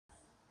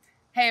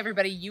Hey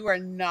everybody, you are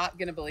not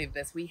going to believe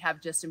this. We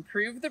have just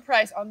improved the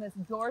price on this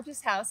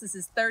gorgeous house. This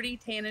is 30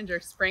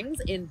 Tananger Springs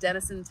in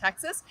Denison,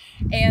 Texas.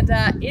 And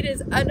it is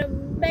an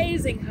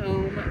amazing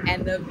home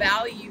and the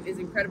value is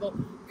incredible.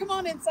 Come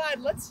on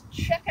inside. Let's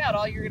check out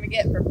all you're going to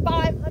get for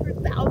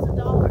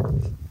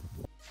 $500,000.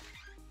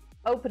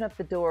 Open up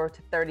the door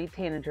to 30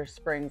 Tanager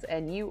Springs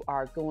and you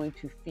are going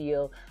to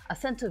feel a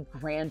sense of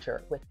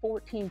grandeur with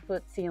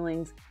 14-foot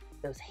ceilings,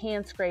 those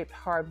hand-scraped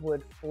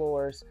hardwood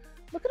floors.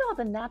 Look at all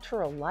the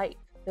natural light.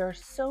 There are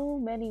so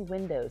many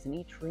windows in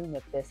each room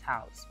of this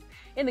house.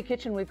 In the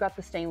kitchen, we've got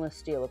the stainless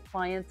steel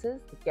appliances,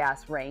 the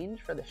gas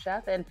range for the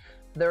chef, and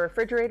the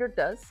refrigerator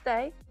does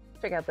stay.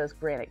 Check out those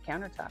granite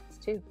countertops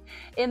too.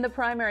 In the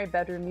primary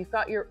bedroom, you've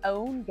got your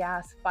own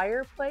gas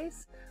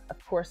fireplace, of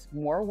course,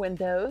 more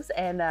windows,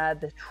 and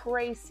the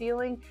tray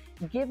ceiling,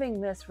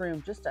 giving this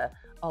room just a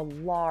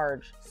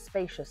large,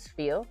 spacious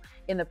feel.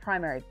 In the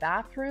primary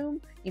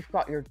bathroom, you've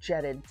got your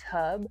jetted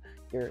tub,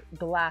 your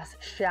glass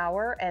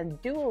shower,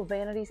 and dual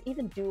vanities,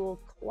 even dual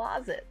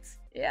closets.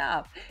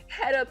 Yeah,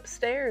 head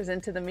upstairs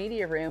into the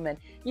media room and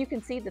you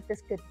can see that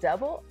this could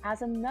double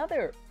as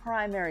another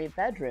primary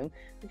bedroom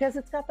because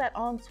it's got that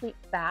ensuite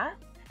bath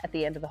at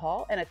the end of the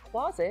hall and a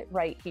closet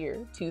right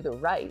here to the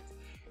right.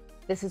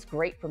 This is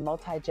great for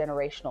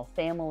multi-generational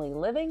family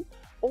living,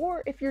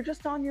 or if you're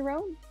just on your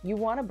own, you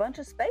want a bunch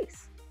of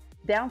space.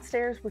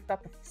 Downstairs, we've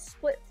got the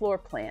split floor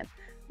plan,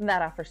 and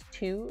that offers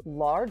two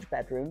large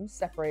bedrooms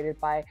separated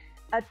by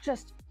a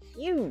just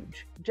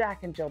huge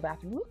Jack and Jill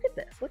bathroom. Look at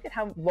this. Look at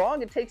how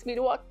long it takes me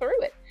to walk through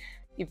it.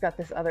 You've got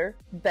this other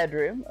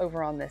bedroom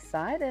over on this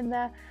side, and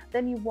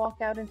then you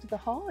walk out into the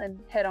hall and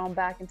head on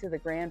back into the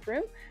grand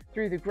room,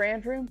 through the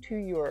grand room to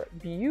your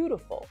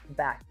beautiful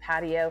back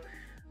patio.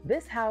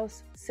 This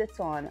house sits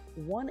on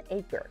 1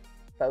 acre,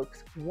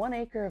 folks, 1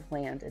 acre of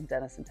land in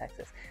Denison,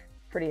 Texas.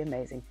 Pretty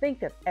amazing.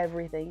 Think of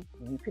everything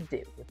you could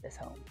do with this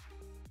home.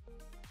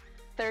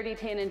 30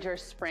 Tananger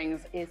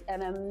Springs is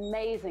an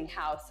amazing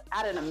house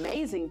at an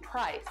amazing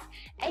price,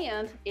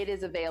 and it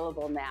is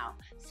available now.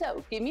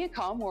 So give me a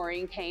call,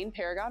 Maureen, Kane,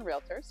 Paragon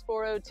Realtors,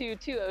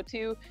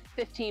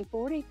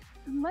 402-202-1540,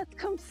 and let's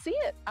come see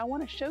it. I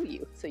want to show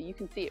you so you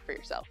can see it for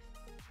yourself.